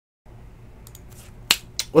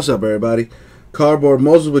What's up, everybody? Cardboard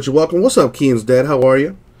Moses with you. Welcome. What's up, Keen's dad? How are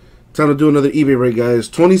you? Time to do another eBay break, guys.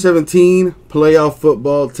 2017 playoff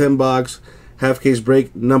football 10 box half case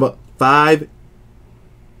break number 5.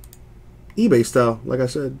 eBay style, like I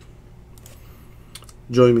said.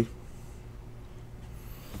 Join me.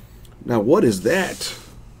 Now, what is that?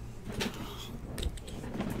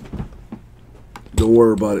 Don't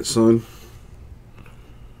worry about it, son.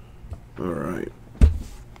 All right.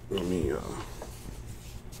 Let me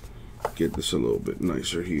get this a little bit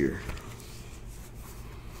nicer here.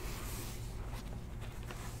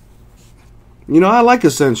 You know, I like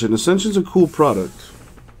Ascension. Ascension's a cool product.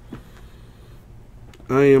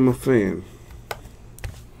 I am a fan.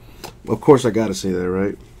 Of course, I gotta say that,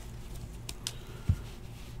 right?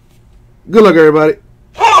 Good luck, everybody.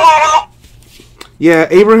 Yeah,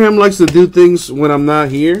 Abraham likes to do things when I'm not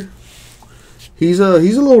here. He's a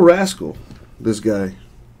little rascal, this guy.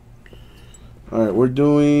 All right, we're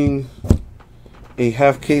doing a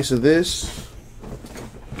half case of this.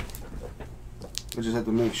 I just have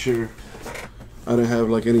to make sure I don't have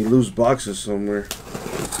like any loose boxes somewhere.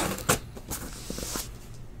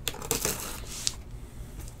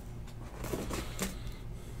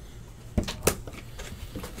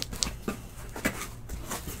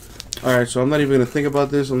 All right, so I'm not even gonna think about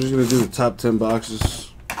this. I'm just gonna do the top 10 boxes.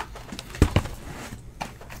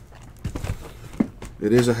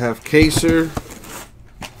 It is a half caser.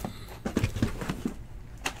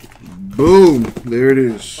 Boom, there it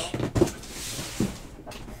is.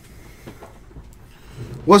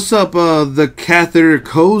 What's up, the catheter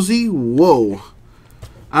cozy? Whoa.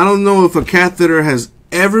 I don't know if a catheter has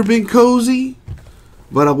ever been cozy,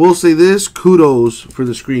 but I will say this, kudos for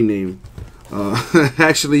the screen name.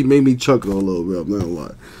 Actually made me chuckle a little bit, I'm not gonna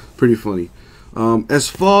lie. Pretty funny. As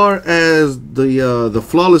far as the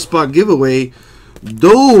flawless spot giveaway,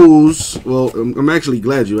 those, well, I'm actually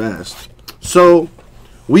glad you asked. So,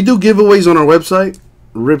 we do giveaways on our website,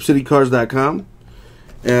 ripcitycards.com.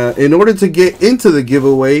 In order to get into the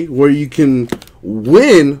giveaway where you can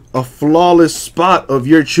win a flawless spot of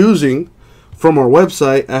your choosing from our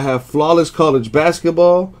website, I have flawless college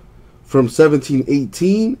basketball from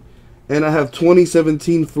 17-18, and I have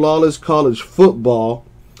 2017 flawless college football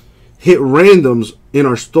hit randoms in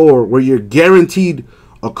our store where you're guaranteed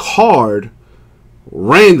a card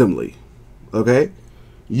randomly. Okay,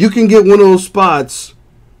 you can get one of those spots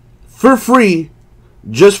for free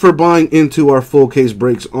just for buying into our full case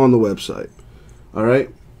breaks on the website. All right,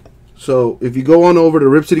 so if you go on over to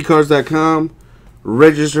ripcitycards.com,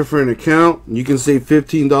 register for an account, you can save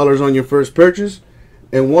 $15 on your first purchase,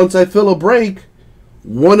 and once I fill a break,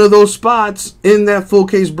 one of those spots in that full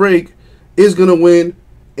case break is going to win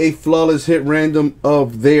a flawless hit random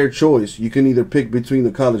of their choice. You can either pick between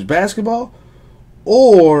the college basketball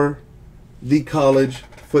or the college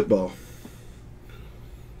football.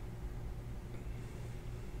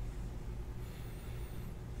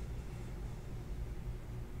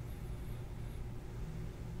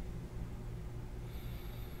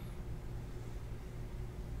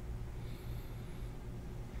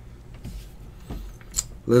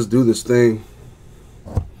 Let's do this thing.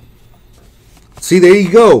 See, there you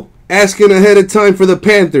go. Asking ahead of time for the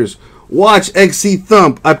Panthers. Watch XC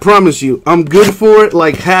Thump. I promise you, I'm good for it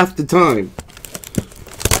like half the time.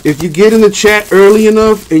 If you get in the chat early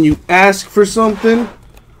enough and you ask for something,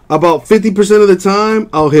 about 50% of the time,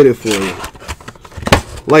 I'll hit it for you.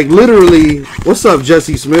 Like literally, what's up,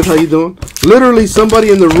 Jesse Smith? How you doing? Literally,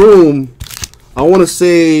 somebody in the room, I want to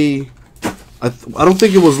say, I don't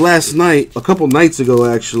think it was last night, a couple nights ago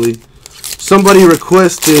actually, somebody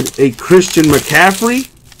requested a Christian McCaffrey,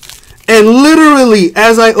 and literally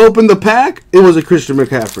as I opened the pack, it was a Christian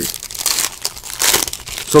McCaffrey.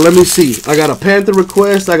 So let me see. I got a Panther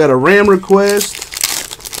request, I got a Ram request,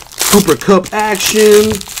 Cooper Cup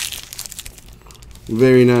action.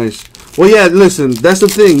 Very nice. Well, yeah, listen, that's the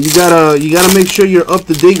thing. You gotta make sure you're up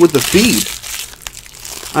to date with the feed.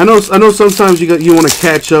 I know sometimes you want to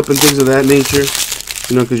catch up and things of that nature,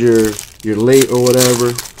 you know, because you're late or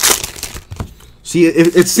whatever. See,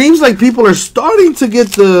 it seems like people are starting to get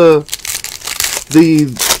the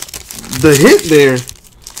hit there.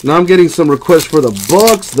 Now I'm getting some requests for the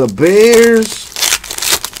Bucks, the Bears.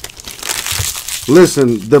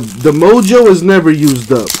 Listen, the mojo is never used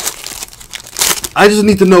up. I just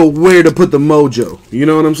need to know where to put the mojo. You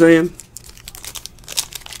know what I'm saying?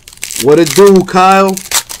 What it do, Kyle?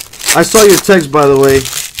 I saw your text, by the way.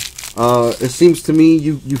 It seems to me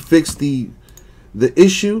you fixed the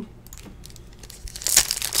issue.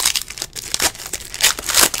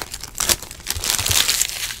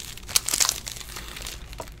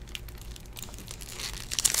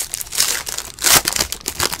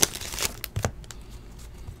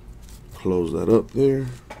 Close that up there.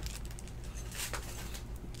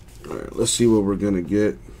 All right, let's see what we're gonna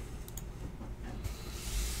get.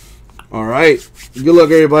 All right, good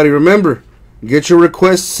luck, everybody. Remember, get your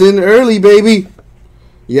requests in early, baby.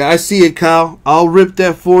 Yeah, I see it, Kyle. I'll rip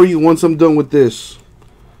that for you once I'm done with this.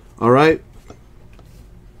 All right.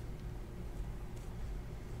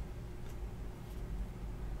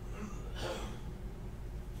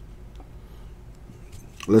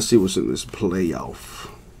 Let's see what's in this playoff.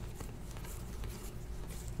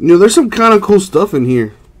 You know, there's some kind of cool stuff in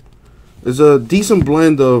here. There's a decent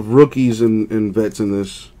blend of rookies and vets in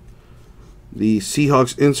this. The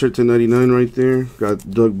Seahawks insert to 99 right there. Got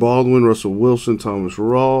Doug Baldwin, Russell Wilson, Thomas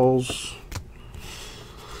Rawls.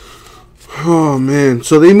 Oh, man.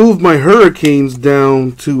 So they moved my Hurricanes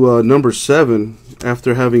down to number 7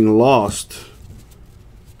 after having lost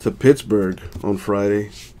to Pittsburgh on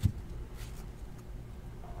Friday.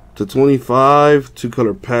 To 25,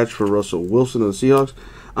 2-color patch for Russell Wilson and the Seahawks.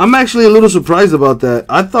 I'm actually a little surprised about that.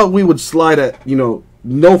 I thought we would slide at, you know,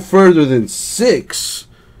 no further than 6.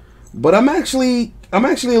 But I'm actually a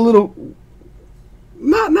little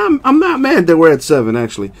I'm not mad that we're at 7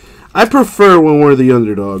 actually. I prefer when we're the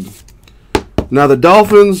underdog. Now the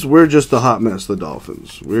Dolphins, we're just a hot mess, the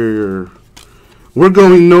Dolphins. We're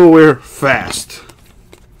going nowhere fast.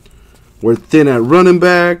 We're thin at running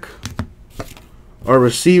back. Our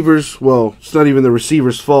receivers, well, it's not even the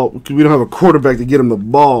receiver's fault because we don't have a quarterback to get him the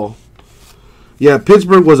ball. Yeah,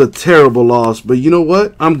 Pittsburgh was a terrible loss, but you know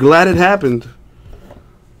what? I'm glad it happened.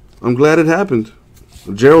 I'm glad it happened.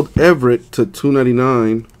 Gerald Everett to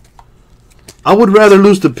 299. I would rather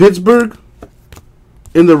lose to Pittsburgh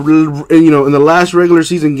in the last regular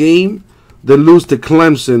season game than lose to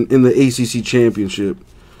Clemson in the ACC championship.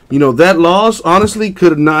 You know, that loss honestly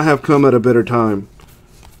could not have come at a better time.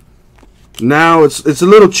 Now it's a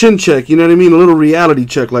little chin check, you know what I mean? A little reality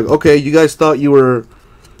check. Like, okay, you guys thought you were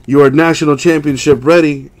national championship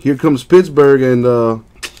ready. Here comes Pittsburgh and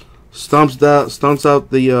stomps out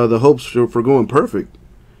the hopes for going perfect.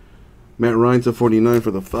 Matt Ryan to 49 for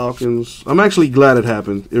the Falcons. I'm actually glad it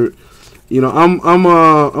happened. You know, I'm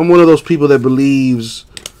one of those people that believes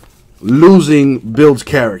losing builds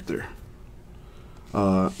character.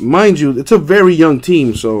 Mind you, it's a very young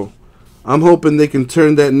team, so I'm hoping they can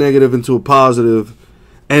turn that negative into a positive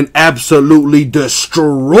and absolutely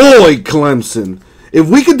destroy Clemson. If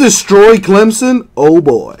we could destroy Clemson, oh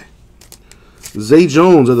boy. Zay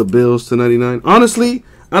Jones of the Bills to 99. Honestly,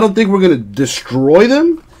 I don't think we're going to destroy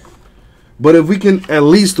them. But if we can at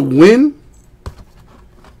least win,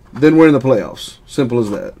 then we're in the playoffs. Simple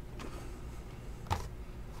as that.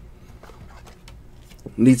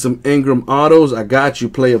 Need some Ingram autos. I got you,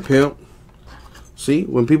 play a pimp. See,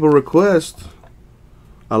 when people request,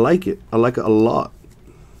 I like it. I like it a lot.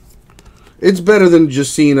 It's better than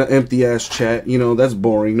just seeing an empty-ass chat. You know, that's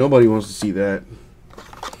boring. Nobody wants to see that.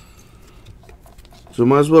 So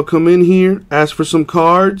might as well come in here, ask for some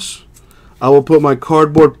cards. I will put my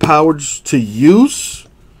cardboard powers to use.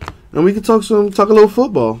 And we can talk a little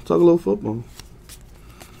football. Talk a little football.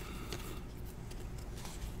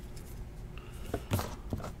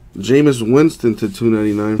 Jameis Winston to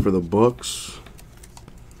 299 for the Bucks.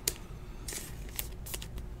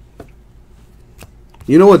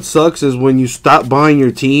 You know what sucks is when you stop buying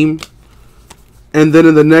your team and then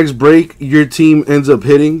in the next break your team ends up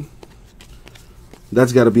hitting.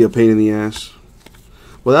 That's got to be a pain in the ass.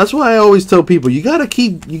 Well, that's why I always tell people you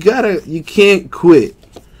can't quit.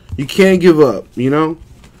 You can't give up, you know?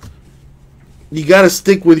 You got to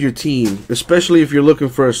stick with your team, especially if you're looking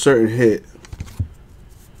for a certain hit.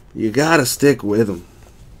 You got to stick with them.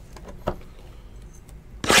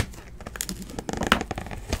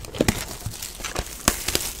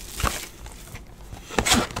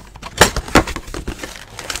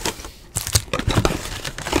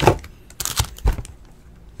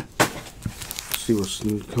 See what's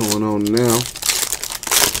going on now.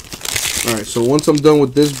 Alright, so once I'm done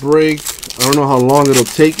with this break, I don't know how long it'll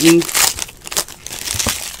take me,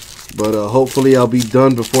 but hopefully I'll be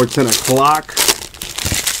done before 10 o'clock,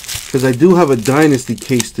 because I do have a Dynasty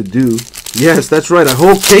case to do. Yes, that's right, a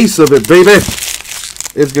whole case of it, baby.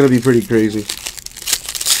 It's going to be pretty crazy.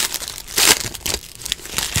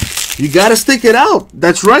 You got to stick it out.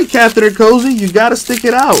 That's right, Catheter Cozy, you got to stick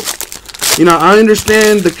it out. You know, I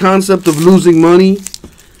understand the concept of losing money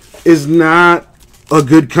is not a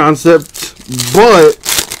good concept, but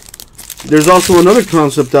there's also another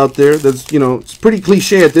concept out there that's, you know, it's pretty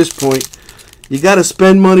cliche at this point. You got to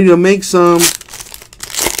spend money to make some.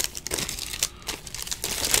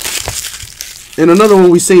 And another one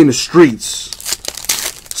we say in the streets,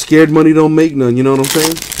 scared money don't make none, you know what I'm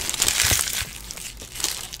saying?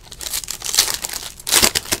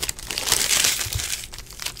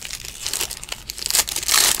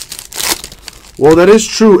 Well, that is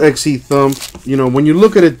true, XE Thump. You know, when you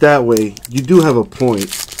look at it that way, you do have a point.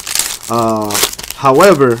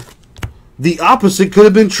 However, the opposite could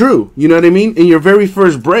have been true. You know what I mean? In your very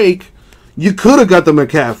first break, you could have got the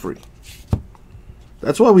McCaffrey.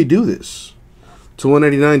 That's why we do this. To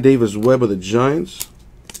 199, Davis Webb of the Giants.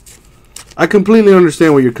 I completely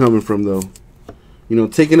understand where you're coming from, though. You know,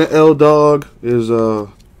 taking an L dog is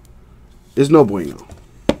no bueno.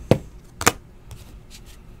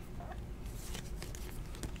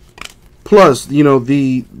 Plus, you know,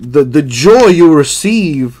 the joy you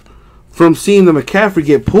receive from seeing the McCaffrey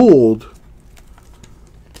get pulled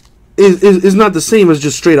is not the same as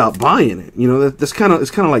just straight out buying it. You know, it's kind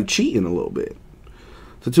of like cheating a little bit.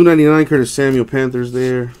 So 299, Curtis Samuel, Panthers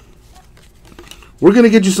there. We're gonna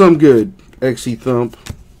get you something good, XE Thump.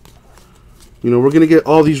 You know, we're gonna get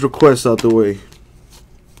all these requests out the way.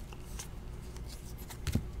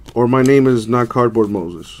 Or my name is not Cardboard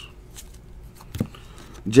Moses.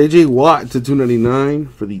 J.J. Watt to 299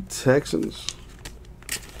 for the Texans.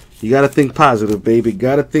 You got to think positive, baby.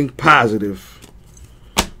 Got to think positive.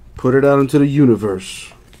 Put it out into the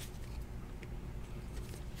universe.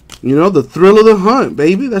 You know, the thrill of the hunt,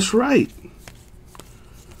 baby. That's right.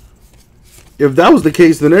 If that was the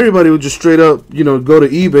case, then everybody would just straight up, you know, go to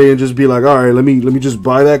eBay and just be like, all right, let me just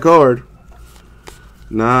buy that card.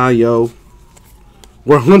 Nah, yo.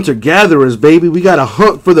 We're hunter-gatherers, baby. We got to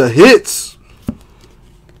hunt for the hits.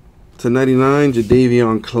 To 99,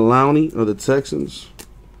 Jadeveon Clowney of the Texans.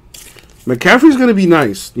 McCaffrey's going to be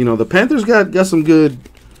nice. You know, the Panthers got some good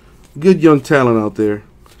young talent out there.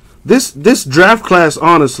 This draft class,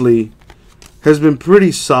 honestly, has been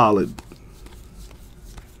pretty solid.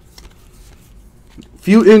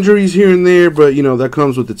 Few injuries here and there, but, you know, that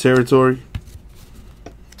comes with the territory.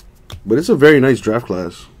 But it's a very nice draft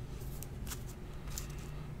class.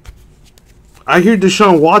 I hear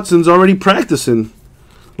Deshaun Watson's already practicing.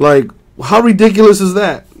 Like, how ridiculous is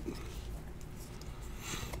that?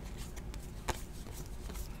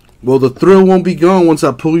 Well, the thrill won't be gone once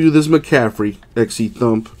I pull you this McCaffrey, XE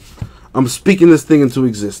Thump. I'm speaking this thing into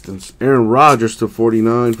existence. Aaron Rodgers to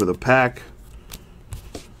 49 for the Pack.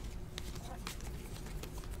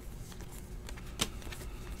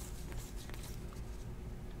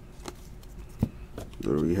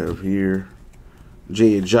 What do we have here?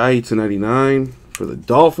 Jay Ajayi to 99 for the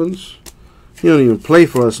Dolphins. He don't even play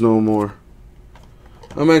for us no more.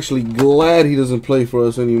 I'm actually glad he doesn't play for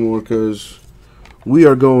us anymore because we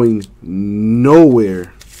are going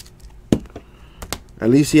nowhere.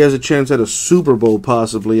 At least he has a chance at a Super Bowl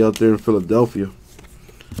possibly out there in Philadelphia.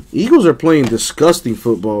 Eagles are playing disgusting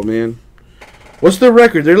football, man. What's their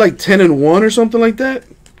record? They're like 10-1 or something like that?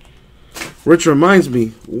 Which reminds me,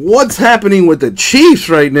 what's happening with the Chiefs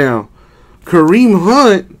right now? Kareem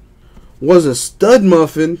Hunt was a stud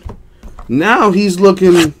muffin. Now he's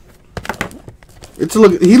looking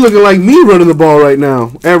like me running the ball right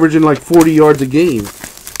now, averaging like 40 yards a game.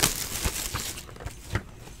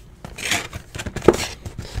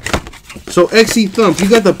 So XE Thump, you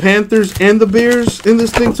got the Panthers and the Bears in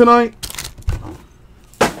this thing tonight?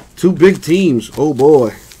 Two big teams. Oh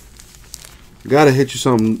boy. Gotta hit you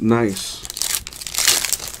something nice.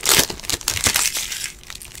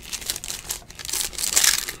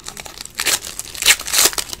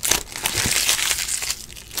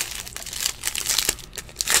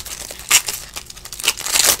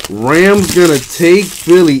 Rams gonna take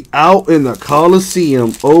Philly out in the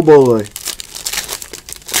Coliseum. Oh boy.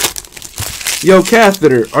 Yo,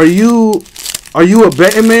 Catheter, are you a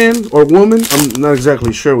betting man or woman? I'm not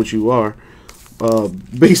exactly sure what you are,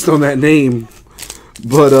 based on that name.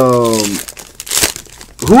 But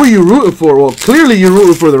who are you rooting for? Well, clearly you're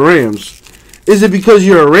rooting for the Rams. Is it because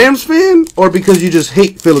you're a Rams fan or because you just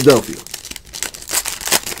hate Philadelphia?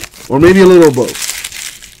 Or maybe a little of both.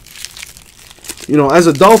 You know, as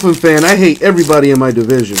a Dolphin fan, I hate everybody in my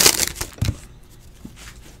division.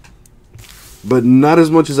 But not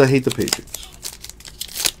as much as I hate the Patriots.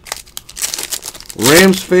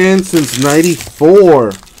 Rams fan since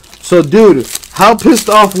 '94. So, dude, how pissed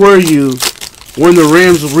off were you when the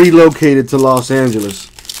Rams relocated to Los Angeles?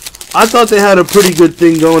 I thought they had a pretty good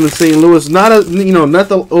thing going in St. Louis. Not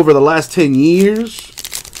over the last 10 years.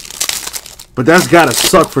 But that's gotta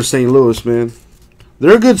suck for St. Louis, man.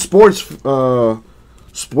 They're a good sports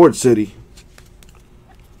city.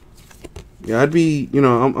 Yeah, I'd be, you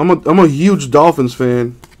know, I'm a huge Dolphins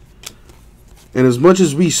fan. And as much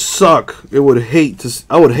as we suck, I would hate to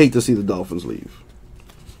see the Dolphins leave.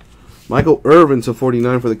 Michael Irvin to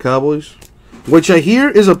 49 for the Cowboys, which I hear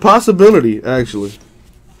is a possibility, actually.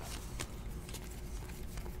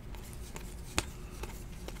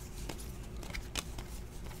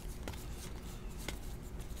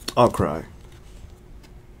 I'll cry.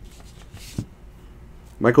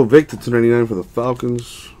 Michael Vick to 299 for the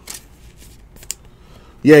Falcons.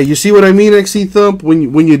 Yeah, you see what I mean, XC Thump? When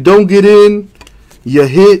you don't get in, you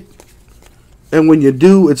hit, and when you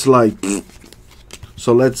do, it's like.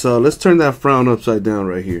 So let's turn that frown upside down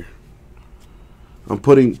right here. I'm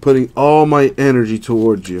putting all my energy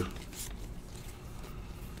towards you,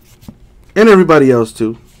 and everybody else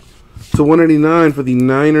too. To 189 for the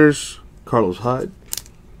Niners, Carlos Hyde.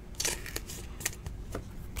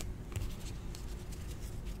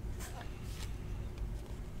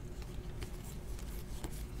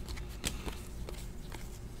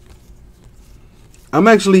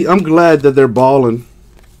 I'm glad that they're balling.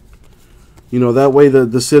 You know, that way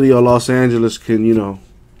the city of Los Angeles can, you know,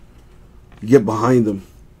 get behind them.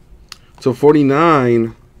 So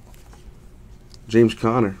 49, James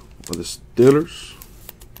Conner for the Steelers.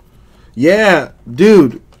 Yeah,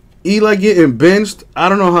 dude, Eli getting benched. I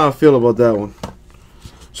don't know how I feel about that one.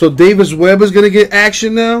 So Davis Webb is gonna get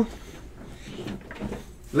action now.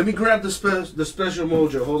 Let me grab the special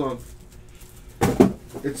mojo. Hold on.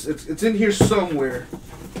 It's in here somewhere.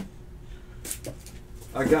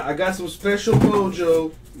 I got some special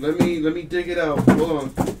mojo. Let me dig it out. Hold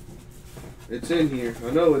on. It's in here.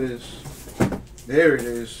 I know it is. There it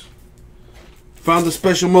is. Found the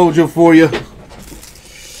special mojo for you.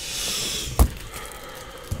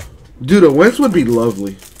 Dude, a Wentz would be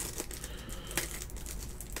lovely.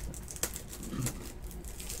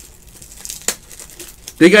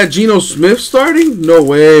 They got Geno Smith starting? No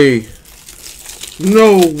way.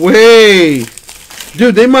 No way.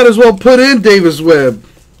 Dude, they might as well put in Davis Webb.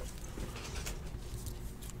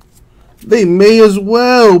 They may as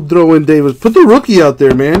well throw in Davis. Put the rookie out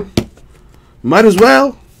there, man. Might as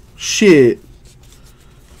well. Shit.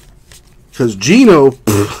 Because Geno...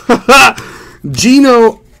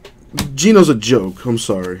 Geno's a joke. I'm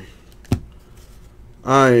sorry.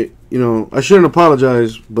 I shouldn't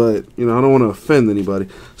apologize, but, I don't want to offend anybody.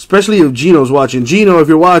 Especially if Geno's watching. Geno, if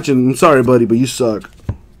you're watching, I'm sorry, buddy, but you suck.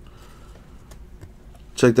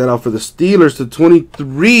 Check that out for the Steelers to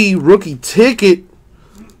 23. Rookie ticket.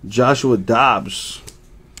 Joshua Dobbs.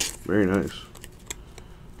 Very nice.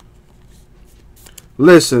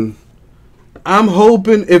 Listen, I'm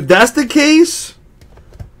hoping, if that's the case,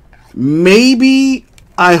 maybe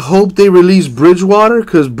I hope they release Bridgewater,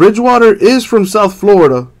 because Bridgewater is from South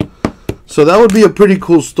Florida. So that would be a pretty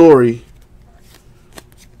cool story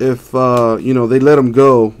if, they let him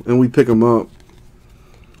go and we pick him up.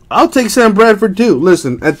 I'll take Sam Bradford too.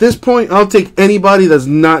 Listen, at this point, I'll take anybody that's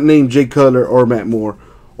not named Jay Cutler or Matt Moore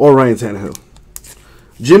or Ryan Tannehill.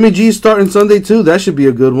 Jimmy G starting Sunday too. That should be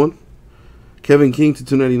a good one. Kevin King to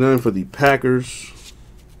 299 for the Packers.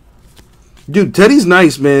 Dude, Teddy's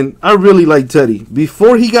nice, man. I really like Teddy.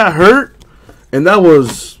 Before he got hurt, and that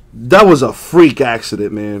was a freak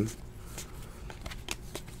accident, man.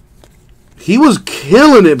 He was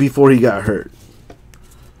killing it before he got hurt.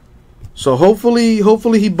 So hopefully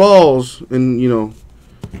he balls, and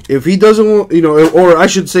if he doesn't, or I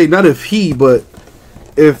should say not if he, but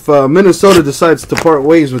if Minnesota decides to part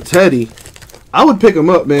ways with Teddy, I would pick him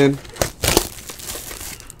up, man.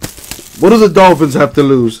 What do the Dolphins have to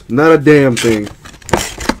lose? Not a damn thing.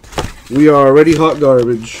 We are already hot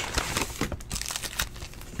garbage.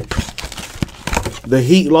 The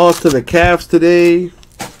Heat lost to the Cavs today.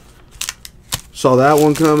 Saw that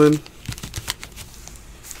one coming.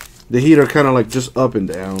 The Heat are kind of like just up and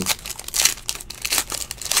down.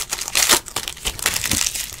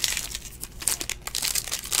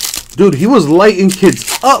 Dude, he was lighting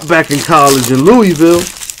kids up back in college in Louisville.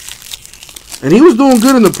 And he was doing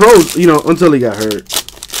good in the pros, until he got hurt.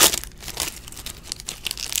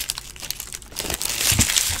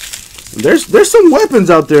 There's some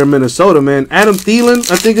weapons out there in Minnesota, man. Adam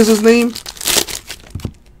Thielen, I think is his name.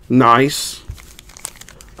 Nice.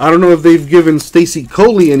 I don't know if they've given Stacy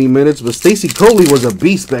Coley any minutes, but Stacy Coley was a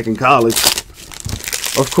beast back in college.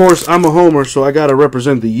 Of course, I'm a homer, so I got to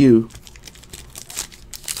represent the U.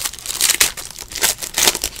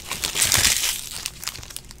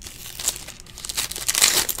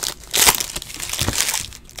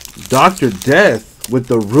 Dr. Death with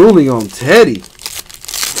the ruling on Teddy.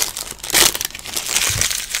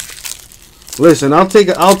 Listen, I'll take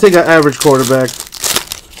an average quarterback,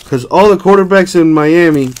 because all the quarterbacks in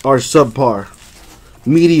Miami are subpar,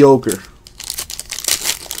 mediocre.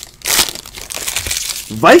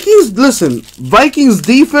 Vikings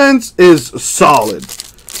defense is solid.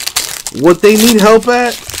 What they need help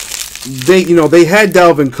at, they had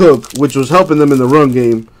Dalvin Cook, which was helping them in the run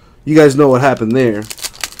game. You guys know what happened there.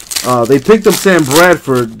 They picked up Sam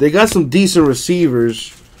Bradford. They got some decent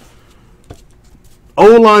receivers.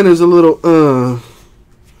 O-line is a little,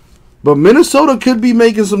 but Minnesota could be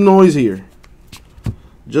making some noise here.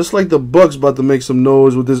 Just like the Bucks about to make some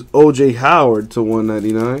noise with this O.J. Howard to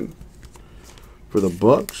 199 for the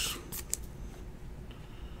Bucks.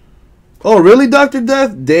 Oh, really, Dr.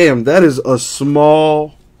 Death? Damn, that is a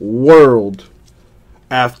small world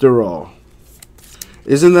after all.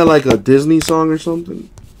 Isn't that like a Disney song or something?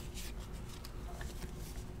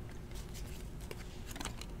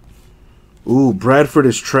 Ooh, Bradford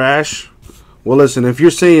is trash. Well, listen, if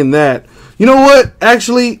you're saying that, you know what?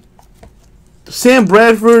 Actually, Sam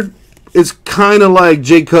Bradford is kind of like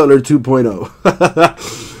Jay Cutler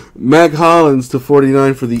 2.0. Mac Hollins to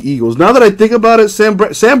 49 for the Eagles. Now that I think about it, Sam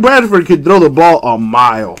Bradford could throw the ball a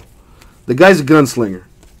mile. The guy's a gunslinger.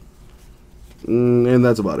 And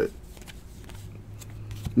that's about it.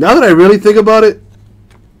 Now that I really think about it,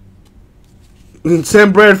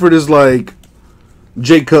 Sam Bradford is like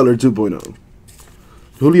Jay Cutler 2.0.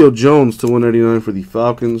 Julio Jones to 199 for the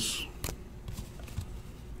Falcons.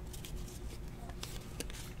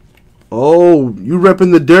 Oh, you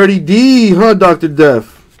repping the Dirty D, huh, Dr.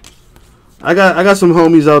 Def? I got some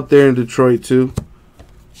homies out there in Detroit too.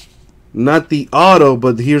 Not the auto,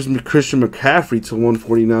 but here's Christian McCaffrey to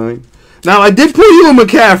 149. Now I did put you on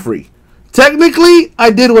McCaffrey. Technically, I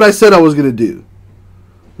did what I said I was gonna do.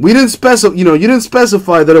 We didn't specify, you didn't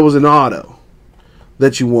specify that it was an auto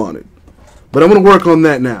that you wanted. But I'm gonna work on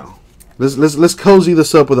that now. Let's cozy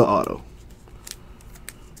this up with an auto.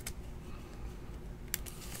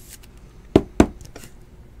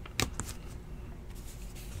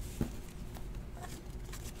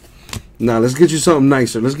 Now, let's get you something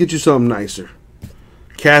nicer.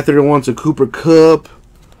 Catherine wants a Cooper Kupp.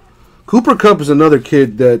 Cooper Kupp is another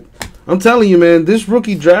kid that, I'm telling you, man, this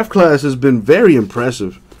rookie draft class has been very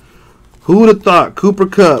impressive. Who would have thought Cooper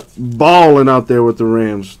Kupp balling out there with the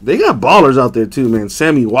Rams? They got ballers out there, too, man.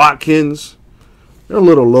 Sammy Watkins. They're a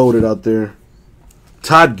little loaded out there.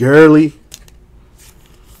 Todd Gurley.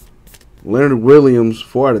 Leonard Williams,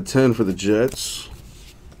 4 out of 10 for the Jets.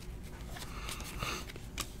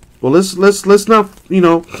 Well, let's not, let's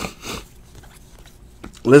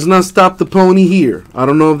not stop the pony here. I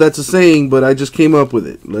don't know if that's a saying, but I just came up with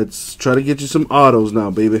it. Let's try to get you some autos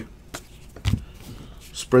now, baby.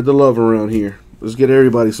 Spread the love around here. Let's get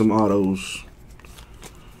everybody some autos.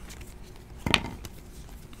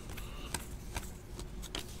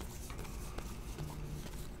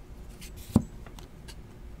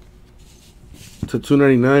 To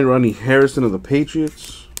 299, Rodney Harrison of the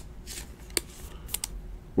Patriots.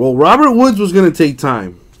 Well, Robert Woods was going to take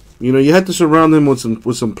time. You had to surround him with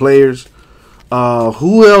some players.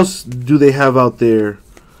 Who else do they have out there?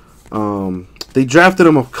 They drafted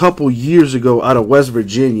him a couple years ago out of West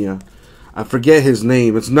Virginia. I forget his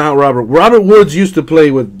name. It's not Robert. Robert Woods used to play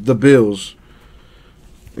with the Bills.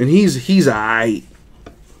 And he's aight.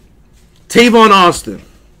 Tavon Austin.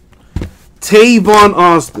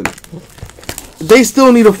 They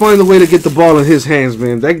still need to find a way to get the ball in his hands,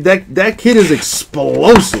 man. That kid is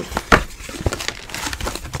explosive.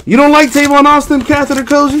 You don't like Tavon Austin, Catheter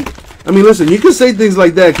Cozy? I mean, listen, you can say things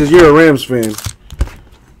like that because you're a Rams fan.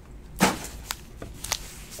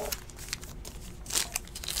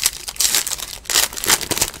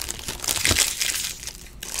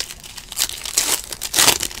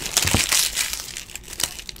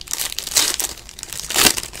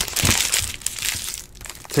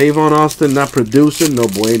 Tavon Austin not producing, no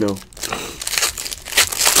bueno.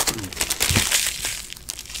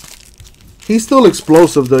 He's still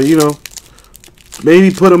explosive though, Maybe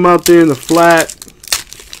put him out there in the flat.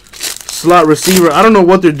 Slot receiver. I don't know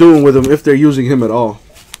what they're doing with him if they're using him at all.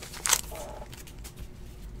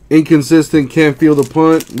 Inconsistent, can't feel the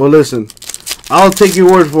punt. Well, listen, I'll take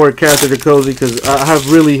your word for it, Catheter Cozy, because I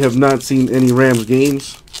really have not seen any Rams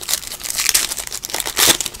games.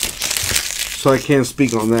 So I can't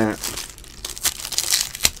speak on that.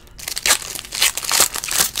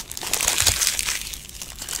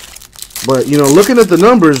 But, looking at the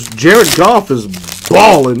numbers, Jared Goff is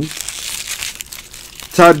balling.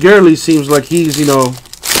 Todd Gurley seems like he's,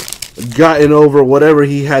 gotten over whatever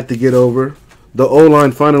he had to get over. The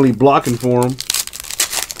O-line finally blocking for him.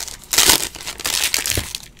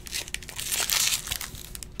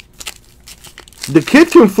 The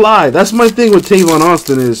kid can fly. That's my thing with Tavon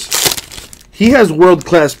Austin is he has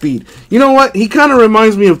world-class speed. You know what? He kind of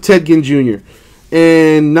reminds me of Ted Ginn Jr.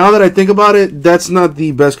 And now that I think about it, that's not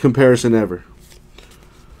the best comparison ever.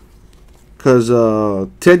 Because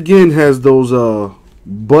Ted Ginn has those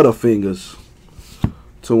butterfingers.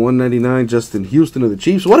 To 199, Justin Houston of the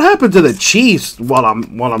Chiefs. What happened to the Chiefs while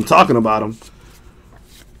I'm talking about them?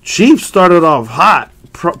 Chiefs started off hot.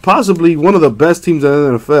 possibly one of the best teams in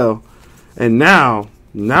the NFL. And now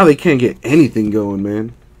they can't get anything going,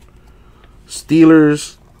 man.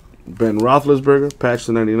 Steelers, Ben Roethlisberger, patch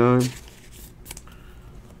to 99.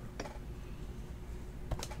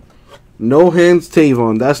 No hands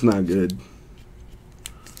Tavon, that's not good.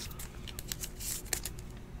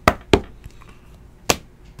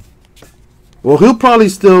 Well, he'll probably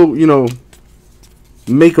still, you know,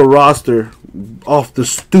 make a roster off the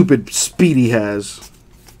stupid speed he has.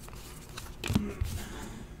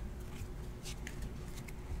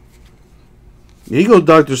 Here you go,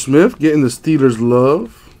 Dr. Smith, getting the Steelers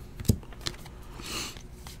love.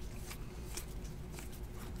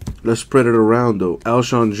 Let's spread it around, though.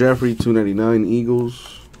 Alshon Jeffrey, 299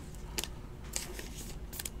 Eagles.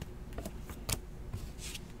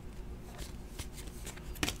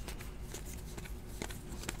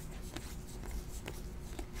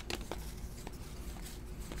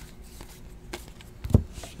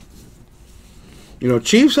 You know,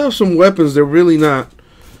 Chiefs have some weapons they're really not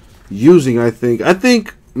using, I think. I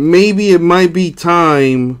think maybe it might be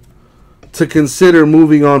time to consider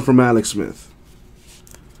moving on from Alex Smith.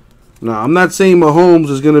 Now, I'm not saying Mahomes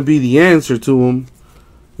is going to be the answer to him,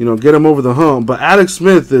 you know, get him over the hump, but Alex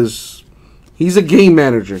Smith he's a game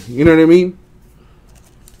manager, you know what I mean?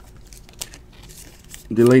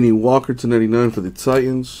 Delaney Walker, 299 for the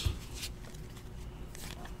Titans.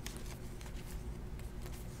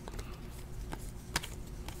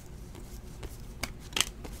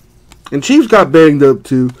 And Chiefs got banged up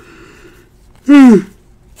too.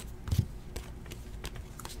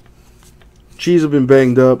 Chiefs have been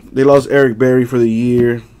banged up. They lost Eric Berry for the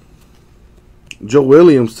year. Joe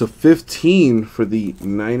Williams to 15 for the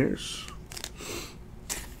Niners.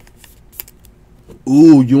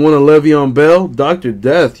 Ooh, you want a Le'Veon Bell? Dr.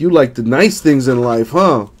 Death, you like the nice things in life,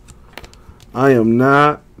 huh? I am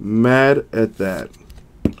not mad at that.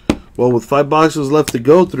 Well, with 5 boxes left to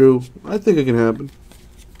go through, I think it can happen.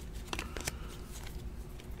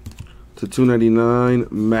 To 299,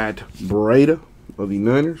 Matt Breida of the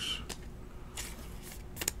Niners.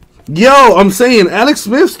 Yo, I'm saying Alex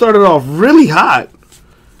Smith started off really hot,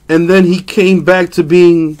 and then he came back to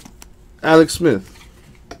being Alex Smith.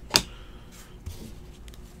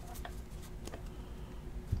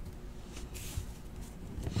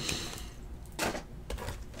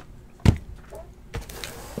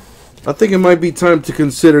 I think it might be time to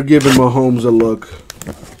consider giving Mahomes a look.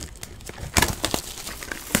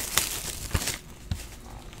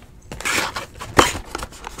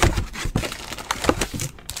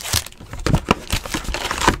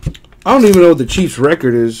 I don't even know what the Chiefs'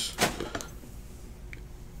 record is.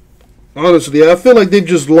 Honestly, I feel like they've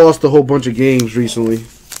just lost a whole bunch of games recently.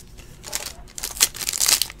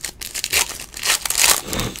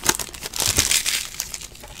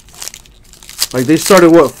 Like, they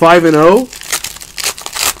started, what, 5-0?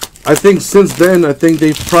 I think since then, I think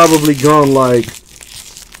they've probably gone, like,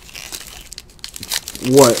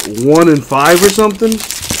 what, 1-5 or something?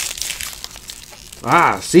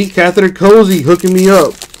 Ah, see, Catheter Cozy hooking me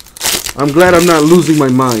up. I'm glad I'm not losing my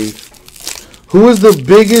mind. Who is the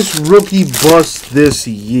biggest rookie bust this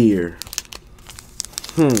year?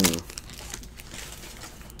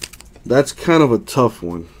 That's kind of a tough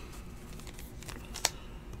one.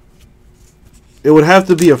 It would have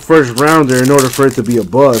to be a first rounder in order for it to be a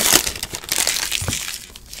bust.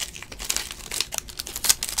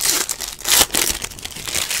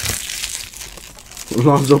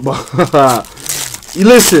 Alonzo Ball.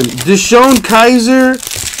 Listen, Deshaun Kaiser,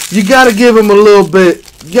 you got to give him a little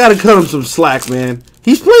bit. You got to cut him some slack, man.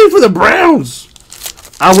 He's playing for the Browns.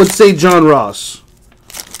 I would say John Ross.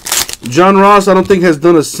 John Ross, I don't think has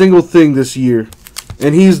done a single thing this year.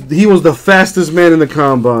 And he was the fastest man in the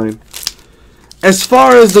combine. As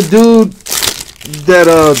far as the dude that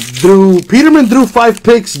Peterman threw 5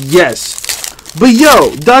 picks, yes. But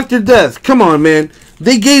yo, Dr. Death, come on, man.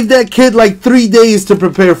 They gave that kid like 3 days to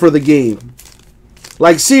prepare for the game.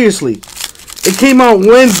 Like, seriously. It came out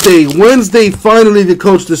Wednesday. Wednesday, finally, the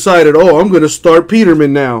coach decided, oh, I'm going to start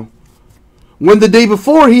Peterman now. When the day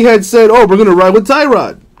before, he had said, oh, we're going to ride with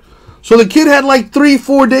Tyrod. So the kid had like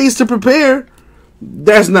 3-4 days to prepare.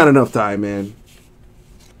 That's not enough time, man.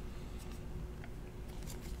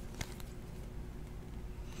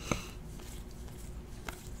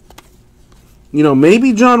 You know,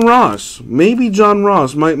 maybe John Ross. Maybe John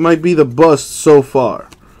Ross might be the bust so far.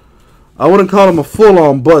 I wouldn't call him a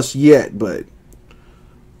full-on bust yet, but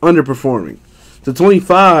underperforming. The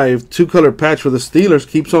 25, 2-color patch for the Steelers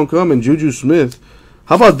keeps on coming. Juju Smith.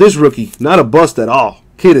 How about this rookie? Not a bust at all.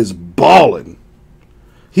 Kid is balling.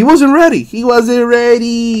 He wasn't ready. He wasn't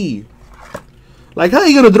ready. Like, how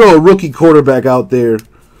you going to throw a rookie quarterback out there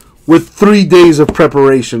with 3 days of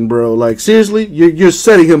preparation, bro? Like, seriously? You're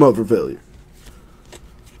setting him up for failure.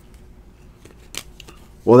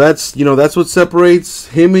 Well, that's what separates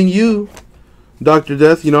him and you, Dr.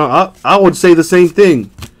 Death. I would say the same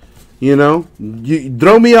thing. You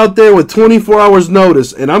throw me out there with 24 hours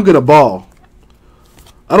notice, and I'm going to ball.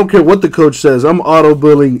 I don't care what the coach says. I'm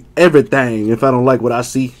auto-billing everything if I don't like what I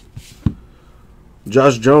see.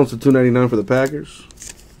 Josh Jones to $2.99 for the Packers.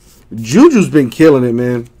 Juju's been killing it,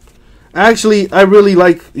 man. Actually, I really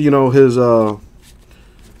like, his...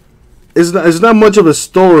 It's not much of a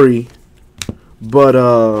story, but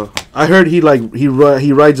I heard he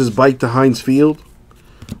rides his bike to Heinz Field,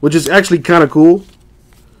 which is actually kind of cool.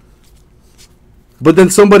 But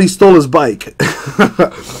then somebody stole his bike.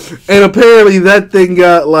 And apparently that thing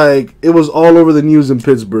got, it was all over the news in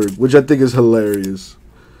Pittsburgh, which I think is hilarious.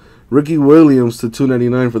 Ricky Williams to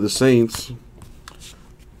 $2.99 for the Saints.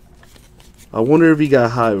 I wonder if he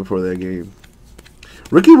got high before that game.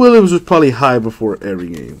 Ricky Williams was probably high before every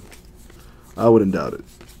game. I wouldn't doubt it.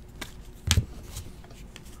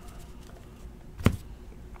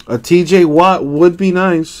 A TJ Watt would be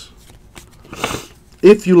nice.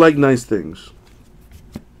 If you like nice things.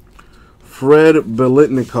 Fred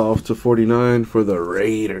Biletnikoff to $49 for the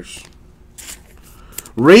Raiders.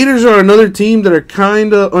 Raiders are another team that are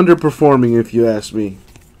kind of underperforming, if you ask me.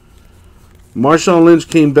 Marshawn Lynch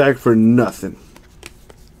came back for nothing.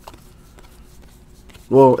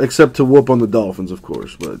 Well, except to whoop on the Dolphins, of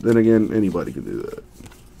course. But then again, anybody can do that.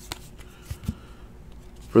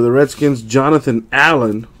 For the Redskins, Jonathan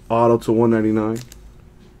Allen, auto to $199.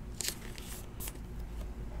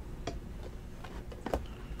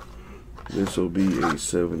 This will be a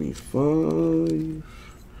 75.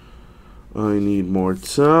 I need more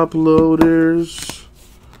top loaders.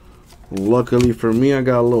 Luckily for me, I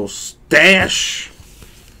got a little stash.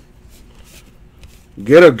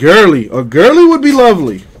 Get a girly. A girly would be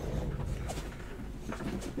lovely.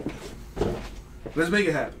 Let's make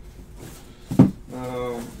it happen.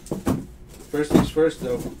 First things first,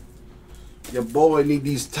 though. Your boy need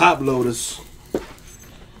these top loaders.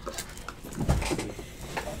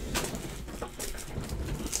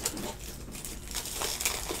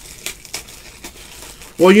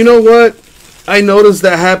 Well, you know what? I noticed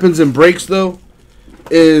that happens in breaks, though.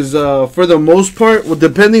 Is for the most part, well,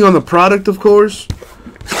 depending on the product, of course.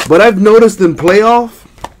 But I've noticed in playoff,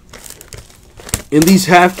 in these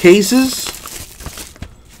half cases,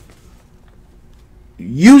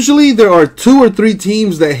 usually there are 2 or 3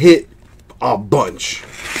 teams that hit a bunch.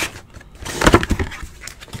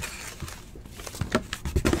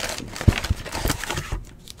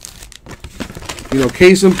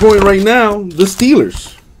 Case in point right now, the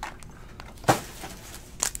Steelers.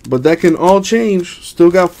 But that can all change. Still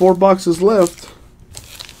got 4 boxes left.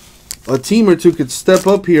 A team or two could step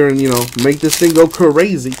up here and, make this thing go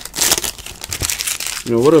crazy.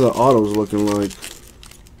 What are the autos looking like?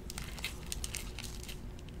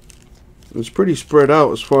 It's pretty spread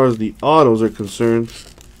out as far as the autos are concerned.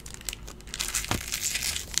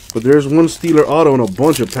 But there's one Steeler auto and a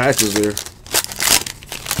bunch of patches there.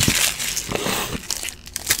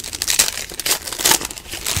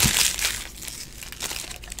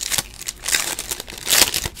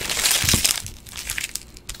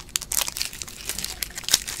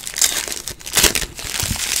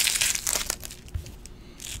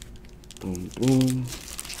 Boom, boom.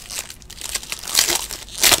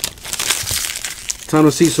 Time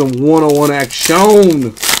to see some one-on-one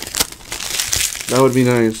action. That would be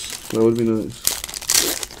nice. That would be nice.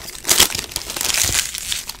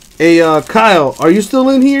 Hey, Kyle, are you still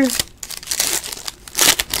in here?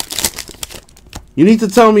 You need to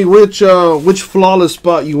tell me which flawless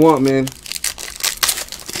spot you want, man,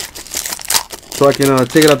 so I can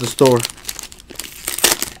take it out the store.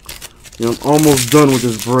 I'm almost done with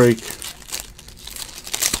this break.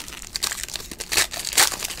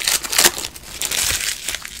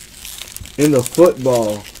 In the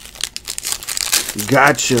football.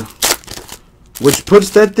 Gotcha. Which puts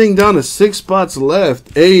that thing down to 6 spots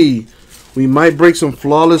left. Hey, we might break some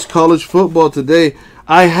flawless college football today.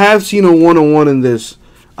 I have seen a one-on-one in this.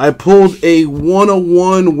 I pulled a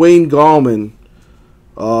one-on-one Wayne Gallman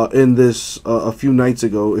in this a few nights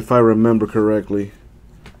ago, if I remember correctly.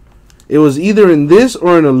 It was either in this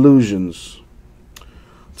or in Illusions.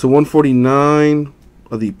 To 149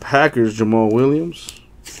 of the Packers, Jamal Williams.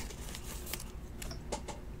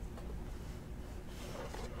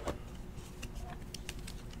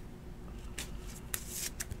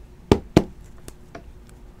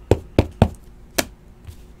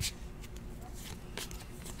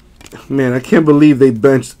 Man, I can't believe they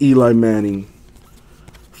benched Eli Manning.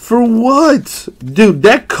 For what? Dude,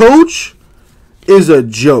 that coach is a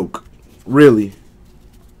joke. Really.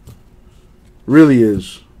 Really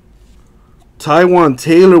is. Taiwan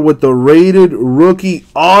Taylor with the rated rookie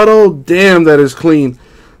auto. Damn, that is clean.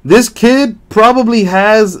 This kid probably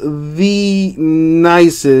has the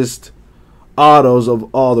nicest autos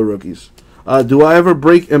of all the rookies. Do I ever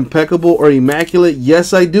break impeccable or immaculate?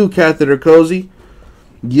 Yes, I do, Catheter Cozy.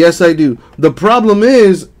 Yes, I do. The problem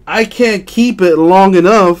is I can't keep it long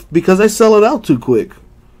enough because I sell it out too quick.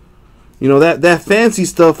 You know, that fancy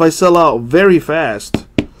stuff I sell out very fast.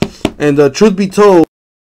 And truth be told,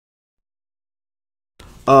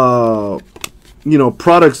 you know,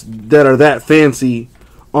 products that are that fancy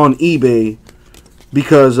on eBay,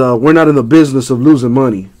 because we're not in the business of losing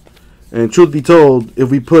money. And truth be told,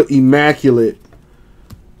 if we put immaculate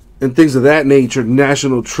and things of that nature,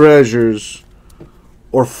 national treasures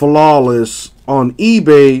or flawless on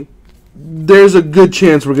eBay, there's a good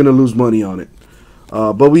chance we're going to lose money on it.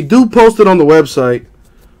 But we do post it on the website,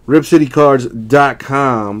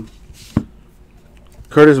 ripcitycards.com.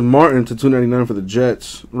 Curtis Martin to $2.99 for the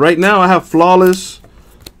Jets. Right now I have flawless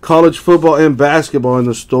college football and basketball in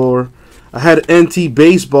the store. I had NT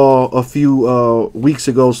baseball a few weeks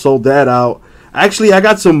ago, sold that out. Actually, I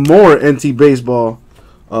got some more NT baseball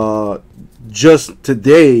just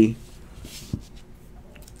today.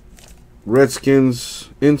 Redskins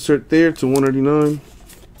insert there to $199.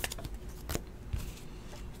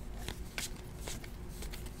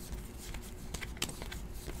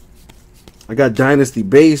 I got Dynasty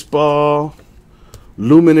baseball,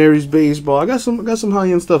 Luminaries baseball. I got some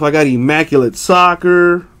high-end stuff. I got Immaculate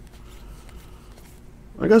soccer.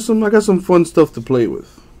 I got some fun stuff to play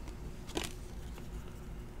with.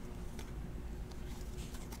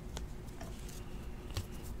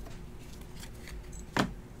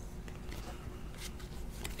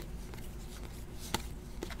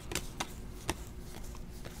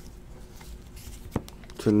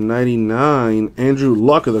 To 99, Andrew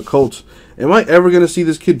Luck of the Colts. Am I ever going to see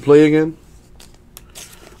this kid play again?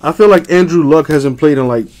 I feel like Andrew Luck hasn't played in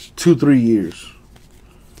like 2-3 years.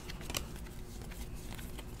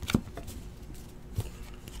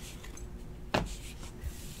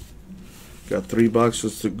 Got 3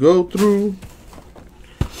 boxes to go through.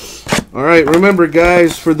 Alright, remember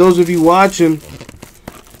guys, for those of you watching,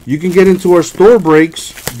 you can get into our store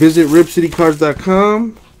breaks. Visit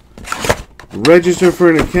ripcitycards.com. Register for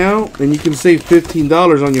an account, and you can save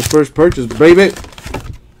 $15 on your first purchase, baby.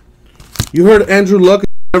 You heard Andrew Luck is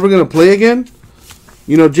never going to play again?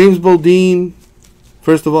 You know, James Bodine,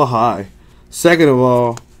 first of all, hi. Second of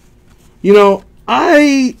all, you know,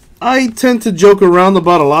 I tend to joke around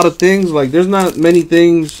about a lot of things. Like, there's not many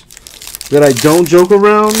things that I don't joke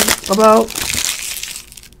around about.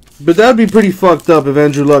 But that'd be pretty fucked up if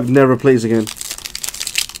Andrew Luck never plays again.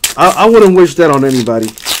 I wouldn't wish that on anybody.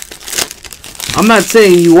 I'm not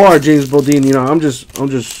saying you are James Bodine, you know, I'm just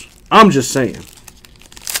saying.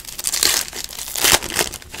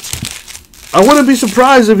 I wouldn't be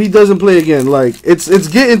surprised if he doesn't play again. Like, it's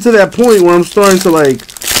getting to that point where I'm starting to like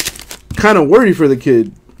kind of worry for the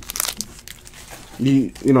kid.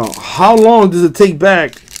 You know, how long does it take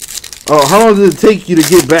back? Oh, how long does it take you to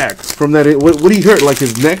get back from that? What did he hurt? Like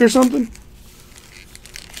his neck or something?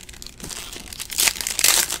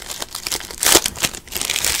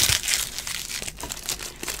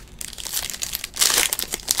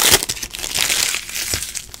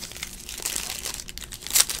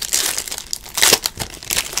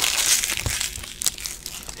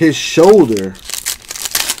 His shoulder.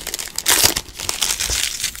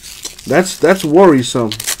 That's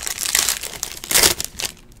worrisome.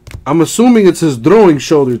 I'm assuming it's his throwing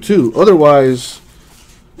shoulder too. Otherwise,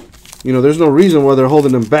 you know, there's no reason why they're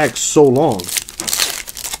holding him back so long.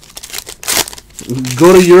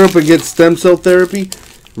 Go to Europe and get stem cell therapy.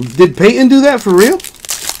 Did Peyton do that for real?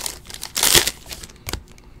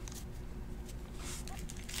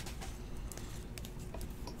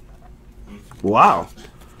 Wow.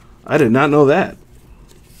 I did not know that.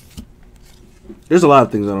 There's a lot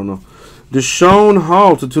of things I don't know. Deshaun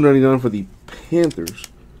Hall to $2.99 for the Panthers.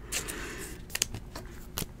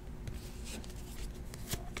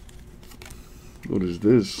 What is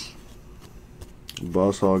this?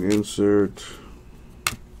 Boss Hog insert.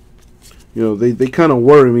 You know, they kind of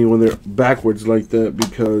worry me when they're backwards like that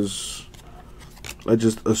because I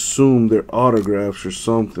just assume they're autographs or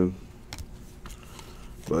something.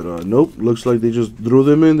 But nope, looks like they just threw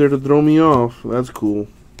them in there to throw me off. That's cool.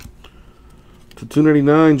 To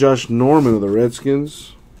 $2.99, Josh Norman of the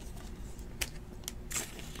Redskins.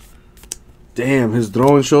 Damn, his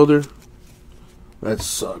throwing shoulder. That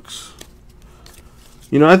sucks.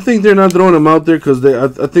 You know, I think they're not throwing him out there because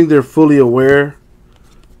I think they're fully aware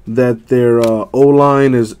that their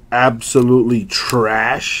O-line is absolutely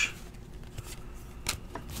trash.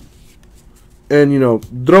 And, you know,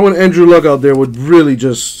 throwing Andrew Luck out there would really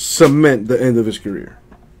just cement the end of his career.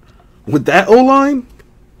 With that O-line,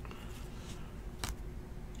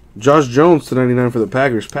 Josh Jones to 99 for the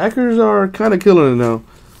Packers. Packers are kind of killing it now.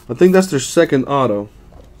 I think that's their second auto.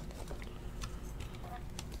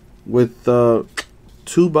 With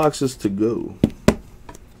 2 boxes to go.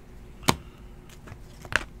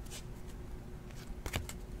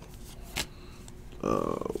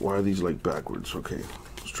 Why are these like backwards? Okay,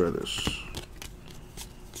 let's try this.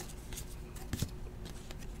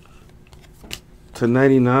 To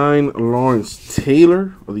 99, Lawrence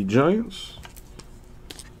Taylor of the Giants.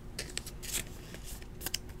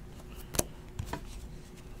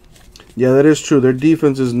 Yeah, that is true. Their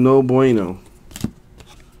defense is no bueno.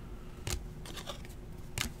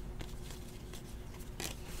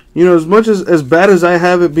 You know, as much as bad as I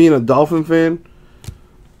have it being a Dolphin fan,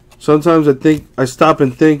 sometimes I stop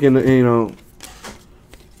and think, and you know,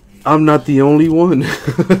 I'm not the only one.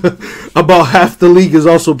 About half the league is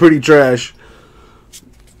also pretty trash.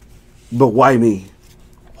 But why me?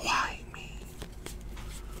 Why me?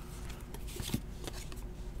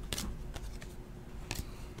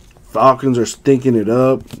 Falcons are stinking it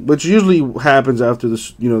up, which usually happens after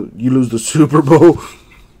this. You know, you lose the Super Bowl.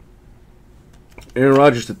 Aaron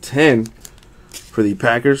Rodgers to 10 for the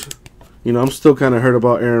Packers. You know, I'm still kind of hurt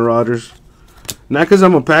about Aaron Rodgers. Not because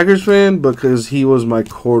I'm a Packers fan, but because he was my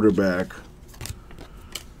quarterback.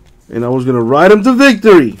 And I was going to ride him to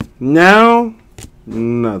victory. Now,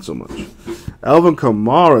 not so much. Alvin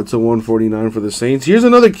Kamara to 149 for the Saints. Here's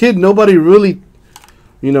another kid nobody really,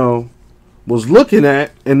 you know, was looking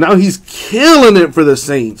at. And now he's killing it for the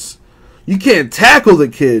Saints. You can't tackle the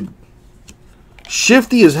kid.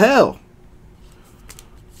 Shifty as hell.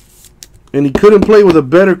 And he couldn't play with a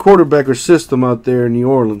better quarterback or system out there in New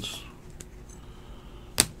Orleans.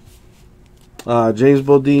 James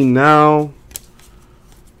Bodine now.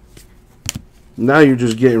 Now you're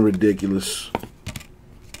just getting ridiculous.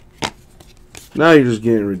 Now you're just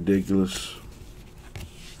getting ridiculous.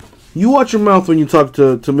 You watch your mouth when you talk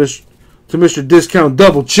to Mr. Discount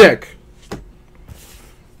Double Check.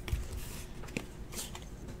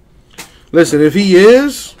 Listen, if he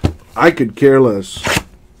is, I could care less.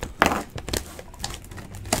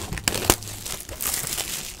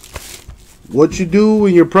 What you do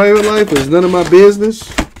in your private life is none of my business.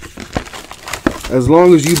 As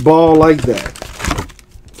long as you ball like that.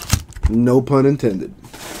 No pun intended.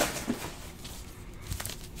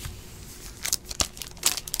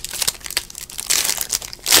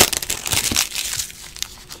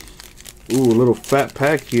 Ooh, a little fat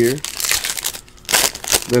pack here.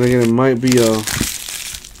 Then again, it might be a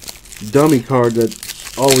dummy card that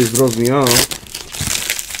always throws me off.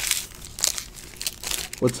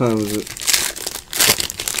 What time is it?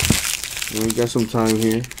 We got some time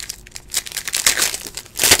here.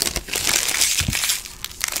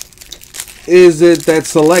 Is it that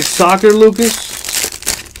Select Soccer, Lucas?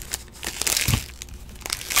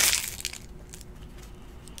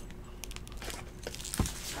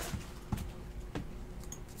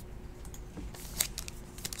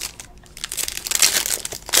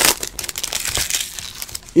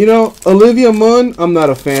 You know, Olivia Munn, I'm not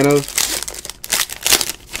a fan of.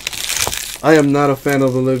 I am not a fan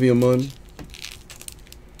of Olivia Munn.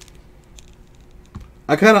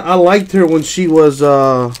 I liked her when she was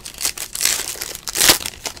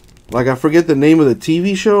like, I forget the name of the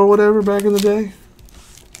TV show or whatever back in the day.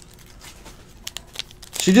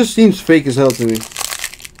 She just seems fake as hell to me.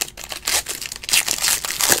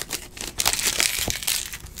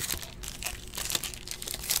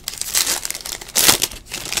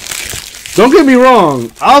 Don't get me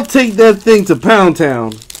wrong, I'll take that thing to Pound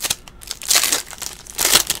Town.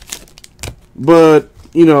 But,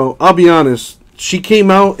 you know, I'll be honest. She came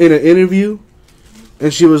out in an interview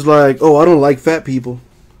and she was like, oh, I don't like fat people.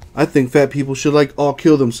 I think fat people should, like, all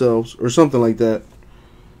kill themselves or something like that.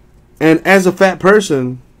 And as a fat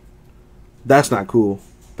person, that's not cool.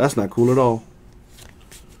 That's not cool at all.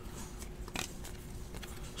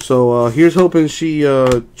 So here's hoping she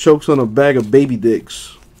chokes on a bag of baby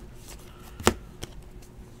dicks.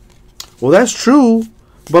 Well, that's true.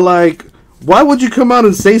 But, like, why would you come out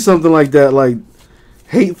and say something like that? Like,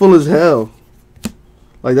 hateful as hell.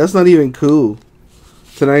 Like, that's not even cool.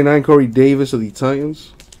 To 99, Corey Davis of the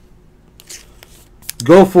Titans.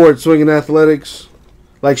 Go for it, Swinging Athletics.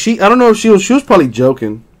 Like, I don't know if she was probably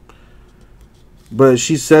joking. But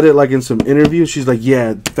she said it, like, in some interview. She's like,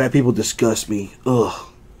 yeah, fat people disgust me. Ugh.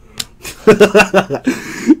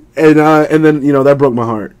 And then, you know, that broke my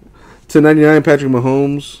heart. To 99, Patrick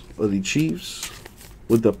Mahomes of the Chiefs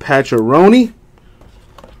with the Patcheroni.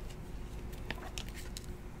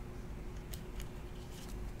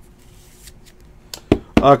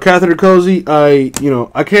 Catheter Cozy, I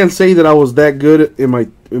can't say that I was that good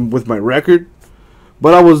with my record,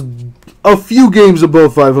 but I was a few games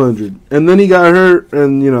above 500. And then he got hurt,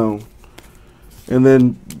 and and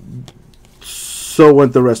then so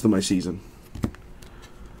went the rest of my season.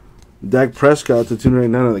 Dak Prescott to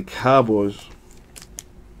 299 of the Cowboys.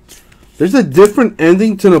 There's a different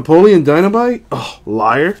ending to Napoleon Dynamite? Oh,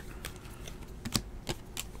 liar.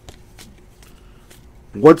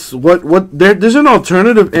 There's an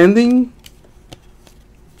alternative ending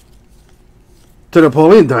to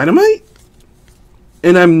Napoleon Dynamite?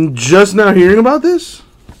 And I'm just now hearing about this?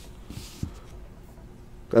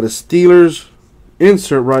 Got a Steelers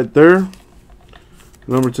insert right there.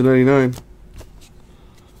 Number 299.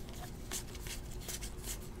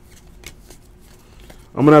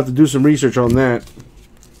 I'm going to have to do some research on that.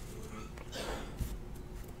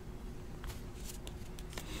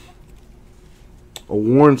 A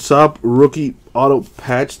Warren Sapp rookie auto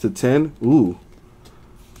patch to 10. Ooh.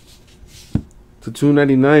 To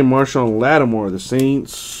 299, Marshawn Lattimore, the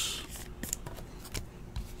Saints.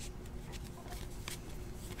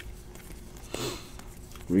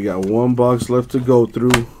 We got one box left to go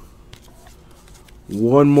through.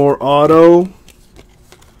 One more auto.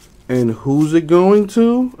 And who's it going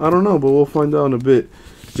to? I don't know, but we'll find out in a bit.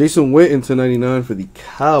 Jason Witten to 99 for the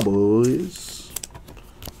Cowboys.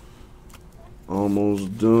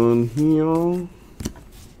 Almost done here.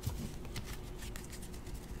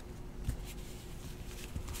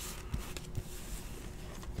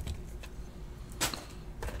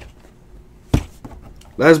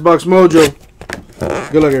 Last box mojo.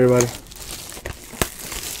 Good luck, everybody.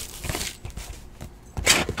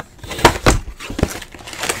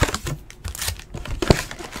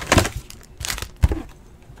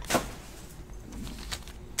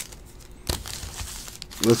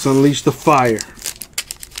 Let's unleash the fire.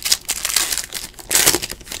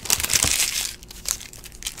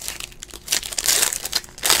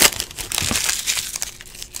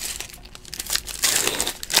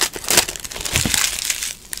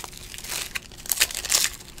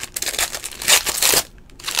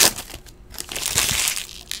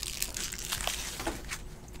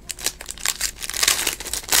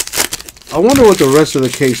 I wonder what the rest of the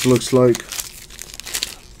case looks like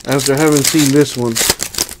after having seen this one.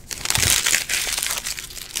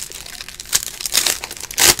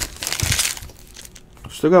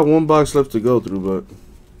 Still got one box left to go through, but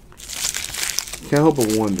can't help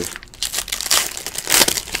but wonder.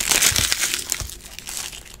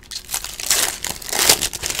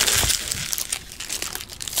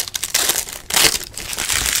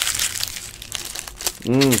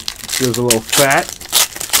 Feels a little fat.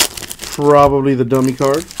 Probably the dummy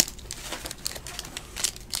card.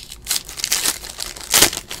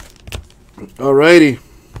 Alrighty.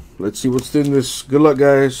 Let's see what's in this. Good luck,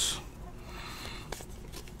 guys.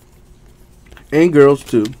 And girls,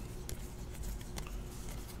 too.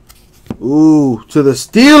 Ooh, to the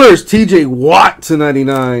Steelers, TJ Watt to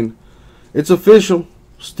 99. It's official.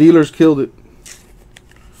 Steelers killed it.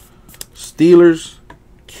 Steelers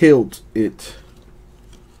killed it.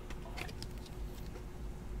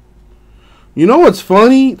 You know what's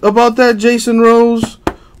funny about that, Jason Rose?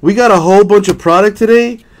 We got a whole bunch of product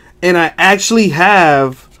today, and I actually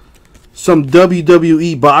have some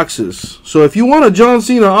WWE boxes. So if you want a John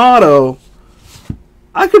Cena auto,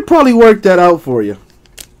 I could probably work that out for you.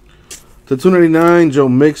 To 299, Joe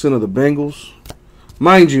Mixon of the Bengals.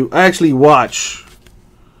 Mind you, I actually watch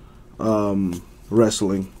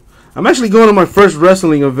wrestling. I'm actually going to my first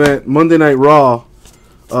wrestling event, Monday Night Raw,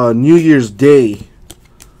 New Year's Day.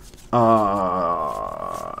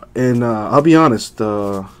 And I'll be honest,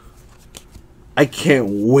 I can't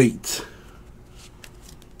wait.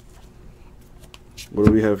 What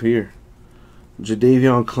do we have here?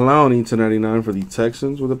 Jadeveon Clowney to 99 for the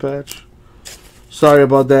Texans with a patch. Sorry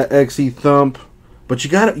about that, XE Thump, but you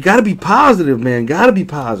gotta be positive, man. Gotta be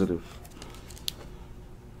positive.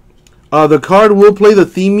 The card will play the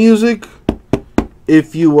theme music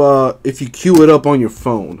if you cue it up on your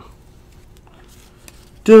phone.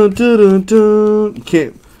 Dun, dun, dun, dun. You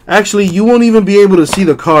can't. Actually, you won't even be able to see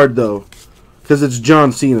the card though, because it's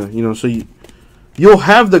John Cena. You know, so you'll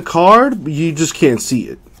have the card, but you just can't see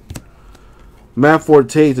it. Matt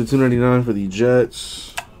Forte to 299 for the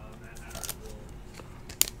Jets.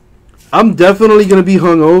 I'm definitely gonna be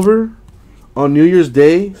hungover on New Year's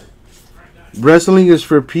Day, Wrestling is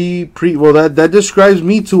for well, that describes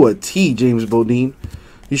me to a T, James Bodine.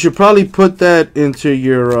 You should probably put that into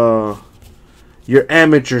your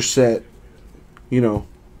amateur set, you know,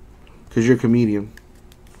 because you're a comedian.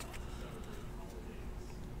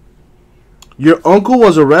 Your uncle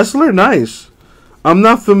was a wrestler? Nice. I'm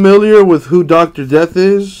not familiar with who Dr. Death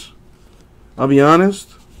is. I'll be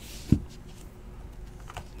honest.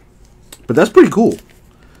 But that's pretty cool.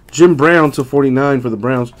 Jim Brown to 49 for the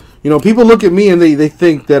Browns. You know, people look at me and they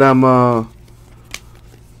think that I'm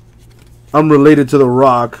related to The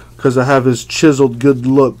Rock because I have his chiseled good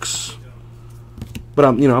looks. But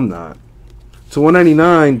I'm not. To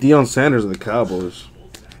 199, Deion Sanders of the Cowboys.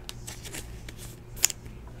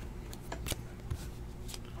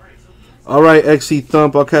 All right, XC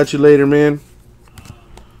Thump. I'll catch you later, man.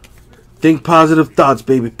 Think positive thoughts,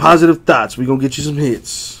 baby. Positive thoughts. We're going to get you some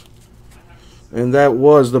hits. And that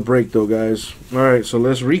was the break, though, guys. All right, so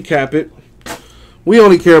let's recap it. We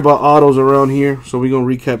only care about autos around here, so we're going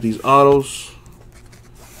to recap these autos.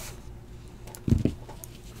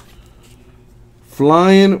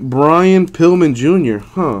 Flying Brian Pillman Jr.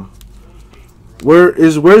 Huh.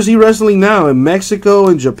 Where's he wrestling now? In Mexico,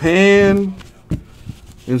 in Japan,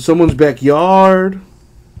 in someone's backyard.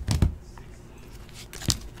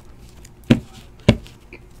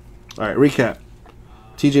 All right, recap.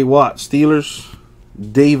 TJ Watt, Steelers.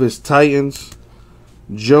 Davis, Titans.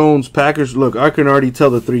 Jones, Packers. Look, I can already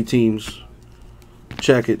tell the three teams.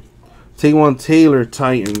 Check it. Taywan Taylor,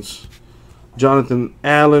 Titans. Jonathan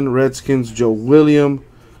Allen, Redskins. Joe William,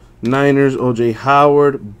 Niners. O.J.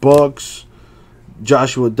 Howard, Bucks.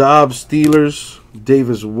 Joshua Dobbs, Steelers.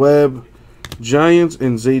 Davis Webb, Giants.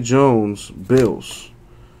 And Zay Jones, Bills.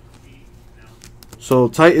 So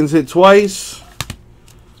Titans hit twice.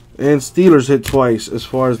 And Steelers hit twice as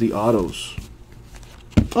far as the autos.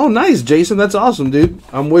 Oh, nice, Jason. That's awesome, dude.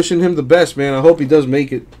 I'm wishing him the best, man. I hope he does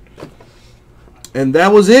make it. And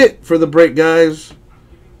that was it for the break, guys.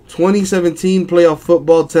 2017 playoff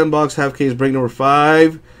football, 10 box half case break number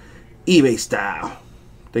 5, eBay style.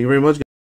 Thank you very much, guys.